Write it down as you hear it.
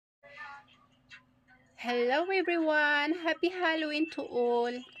Hello everyone! Happy Halloween to all!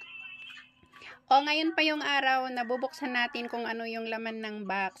 Ngayon pa yung araw na bubuksan natin kung ano yung laman ng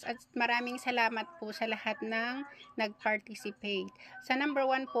box. At maraming salamat po sa lahat ng nag-participate. Sa number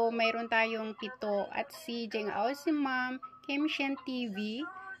 1 po, mayroon tayong Pito at si Jeng Ausimam, Kim Shen TV,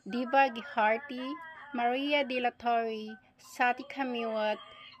 Diva Giharty, Maria De La Torre, Sati Kamiwat,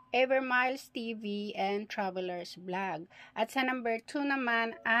 Evermiles TV, and Travelers Vlog. At sa number 2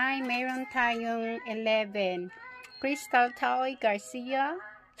 naman ay mayroon tayong 11, Crystal Taoy Garcia,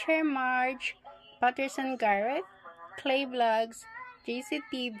 Chair Marge, Patterson Garrett, Clay Vlogs,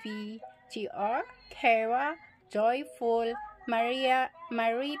 JCTV, GR, Kara, Joyful,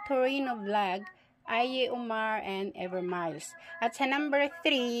 Marie Torino Vlog, Aye Umar, and Evermiles. At sa number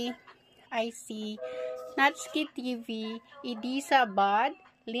 3 ay si Natsuki TV, Idisa Bad,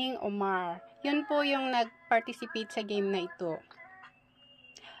 Ling Omar. Yun po yung nag-participate sa game na ito.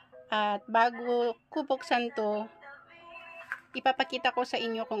 At bago ko buksan to, ipapakita ko sa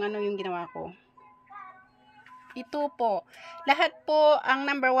inyo kung ano yung ginawa ko. Ito po. Lahat po, ang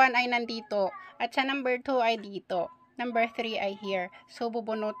number 1 ay nandito. At sa number 2 ay dito. Number 3 ay here. So,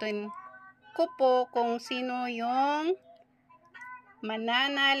 bubunutin ko po kung sino yung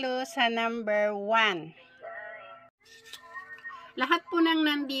mananalo sa number 1. Lahat po ng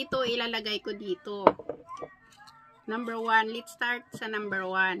nandito, ilalagay ko dito. Number 1. Let's start sa number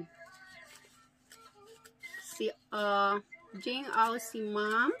 1. Si Jing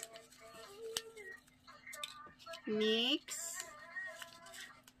Ausimam, Mix,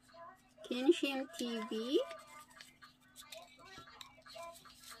 Kinshin TV,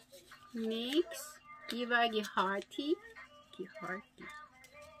 Mix, Diva Giharty,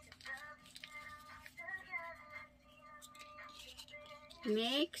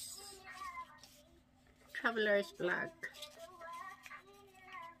 Mix, Travelers Vlog.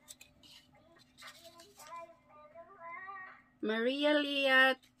 Maria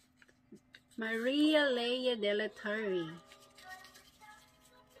Leia De La Torre,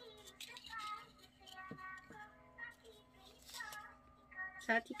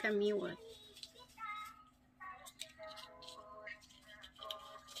 Sati Kamiwat,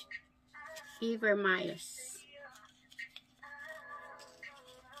 Evermiles.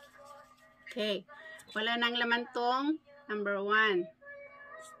 Okay, wala nang laman tong number 1.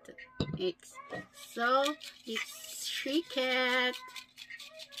 X. So, it's shake it.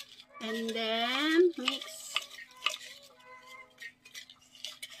 And then mix.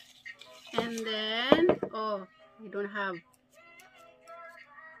 And then, I don't have.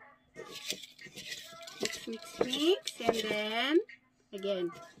 Mix. And then,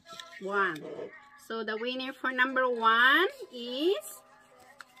 again, 1. So, the winner for number 1 is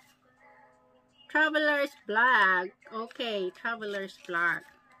Travelers Vlog. Okay, Travelers Vlog.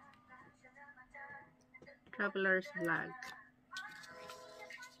 Travelers Vlog.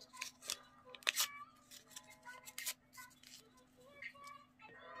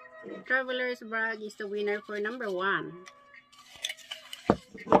 Travelers Vlog is the winner for number 1.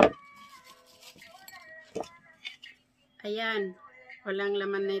 Ayan, walang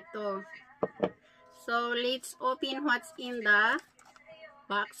laman na ito. So, let's open what's in the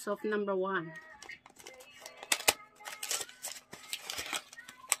box of number 1.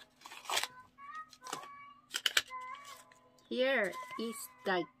 Here is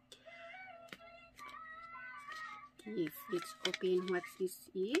the gift. Let's open what this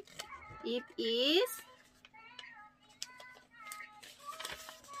is. It is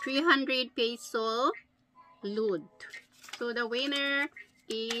 300 peso loot. So the winner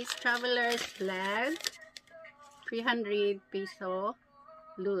is Travelers Vlog, 300 peso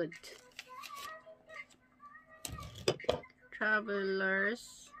loot.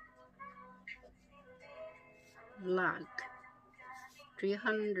 Travelers Vlog,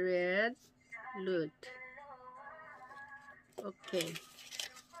 300 loot. Okay.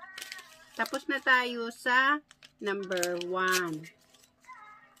 Tapos na tayo sa number 1.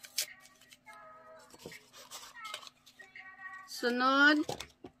 Sunod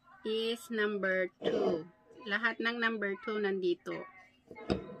is number 2. Lahat ng number 2 nandito.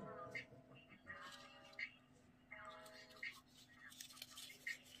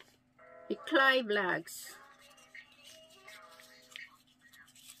 Clay Vlogs.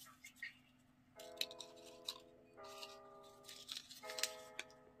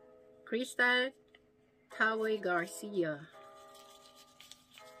 Crystal Taoy Garcia.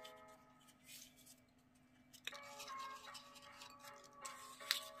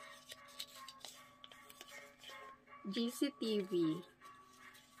 JCTV.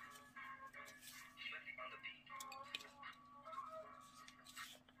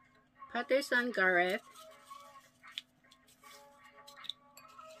 Patterson Gareth,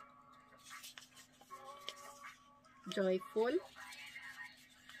 Joyful,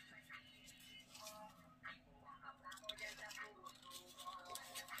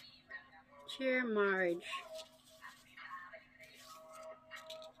 Cheer Marge,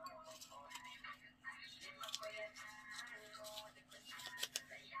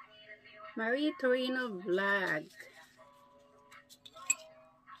 Marie Torino Vlog,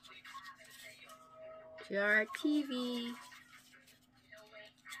 GRTV,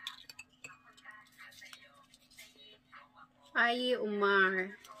 Ayi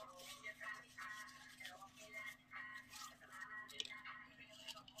Umar,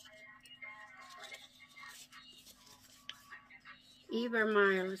 Eva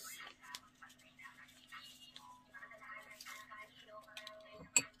Miles,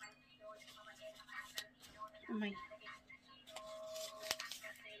 oh my,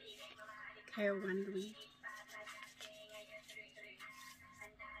 Care Wandering.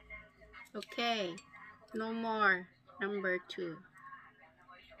 Okay, no more. Number 2.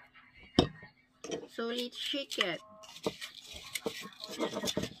 So let's shake it.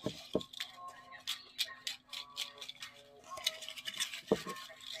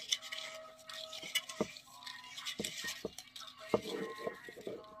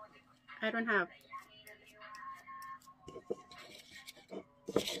 I don't have.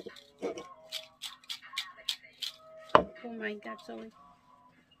 Oh my god, sorry.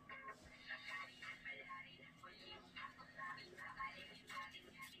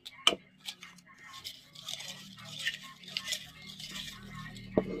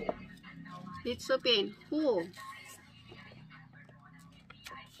 Let's open. Who?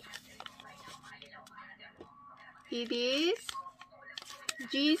 It is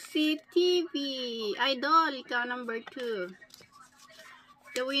GCTV. Idol, ikaw number 2.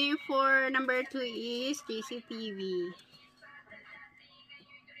 The winner for number 2 is GCTV.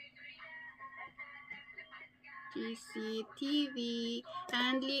 GCTV.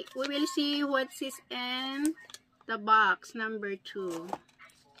 And we will see what's in the box number 2.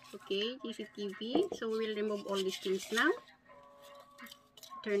 Okay, GCTV. So we will remove all these things now.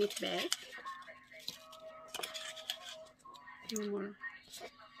 Turn it back. No more.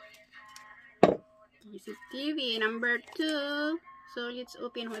 GCTV number 2. So let's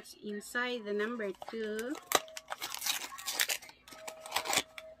open what's inside the number 2.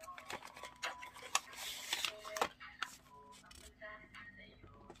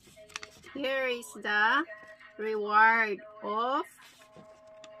 Here is the reward of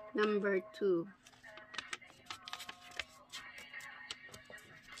number 2.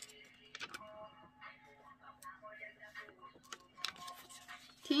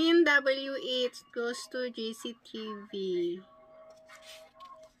 Team W8 goes to GCTV.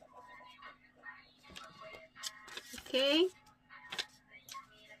 Okay.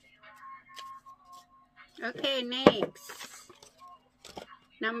 Okay, next.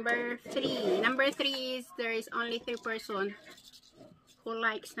 Number 3. Number 3 is there is only 3 person who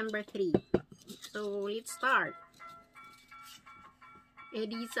likes number 3. So let's start.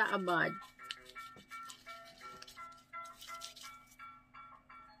 Elisa Abad.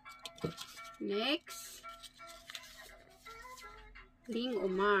 Next. Ling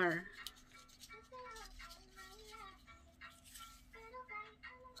Omar.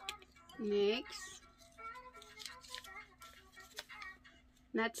 Next.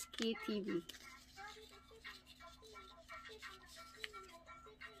 Natsuki TV.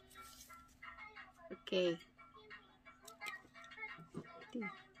 Okay.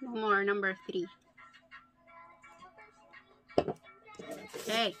 No more, number 3.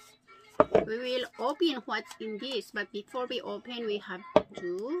 Okay. We will open what's in this, but before we open, we have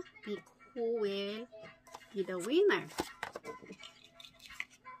to pick who will be the winner.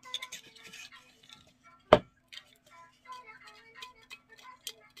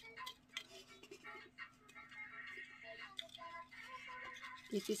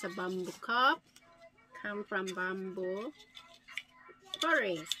 This is a bamboo cup. Come from Bamboo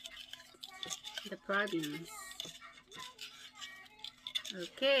Forest, the province.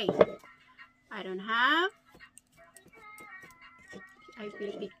 Okay. I don't have. I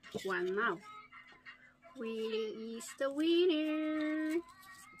will pick one now. Who is the winner?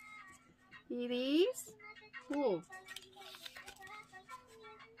 It is who?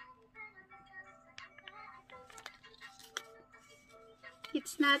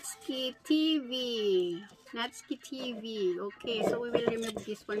 It's Natsuki TV. Natsuki TV. Okay, so we will remove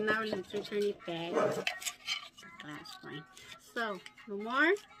this one now. Let's return it back. Last one. So, no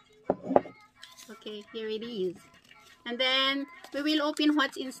more. Okay, here it is. And then, we will open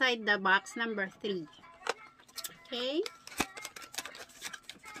what's inside the box number 3. Okay?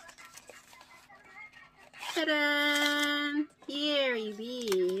 Ta-da! Here it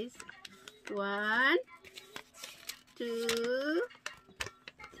is. 1, 2,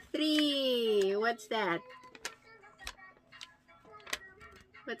 3. What's that?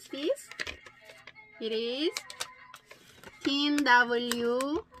 What's this? It is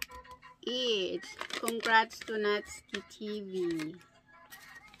 10W each. Congrats to Natsuki TV.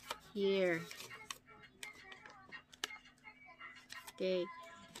 Here. Okay.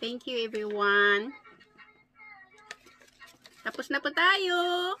 Thank you everyone. Tapos na po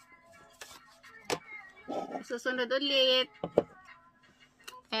tayo. Susunod ulit.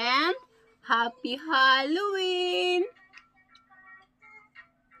 And Happy Halloween!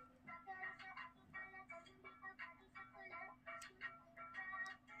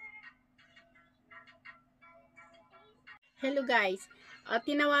 Hello guys.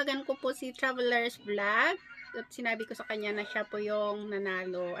 Tinawagan ko po si Traveler's Vlog. At sinabi ko sa kanya na siya po yung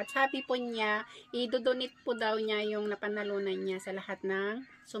nanalo. At sabi po niya, i-donate po daw niya yung napanalunan niya sa lahat ng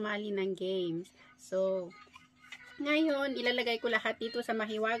sumali ng games. So, ngayon, ilalagay ko lahat dito sa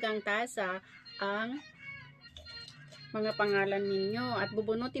mahiwagang tasa ang mga pangalan ninyo. At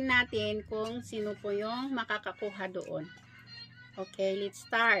bubunutin natin kung sino po yung makakakuha doon. Okay, let's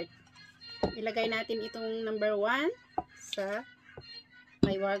start. Ilagay natin itong number 1 sa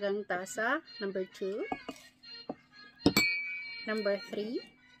mahiwagang tasa. Number 2. Number 3.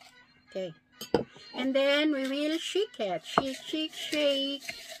 Okay. And then we will shake it. Shake, shake, shake.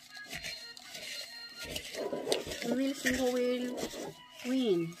 We will see who will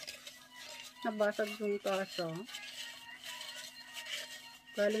win. Nabasag yung tasa.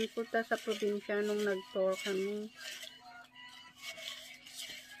 Galing po ta sa probinsya nung nag-tour kami.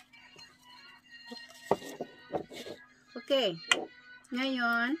 Okay.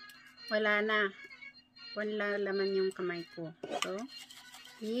 Ngayon, wala na. Wala laman yung kamay ko. So,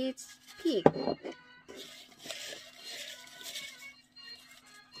 let's pick.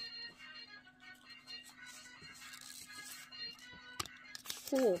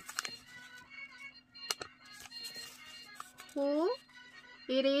 Who? Who?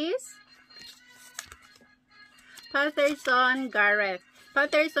 It is Patterson Garrett.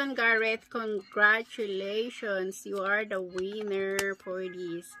 Patterson Garrett, congratulations. You are the winner for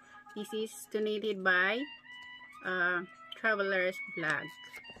this. This is donated by Traveler's Vlog.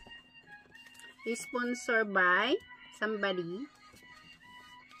 It's sponsored by somebody.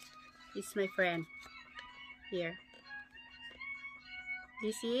 It's my friend. Here.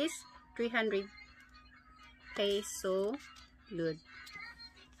 This is 300 peso load.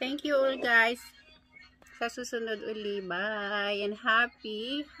 Thank you all guys. Sa susunod uli. Bye and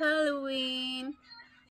happy Halloween!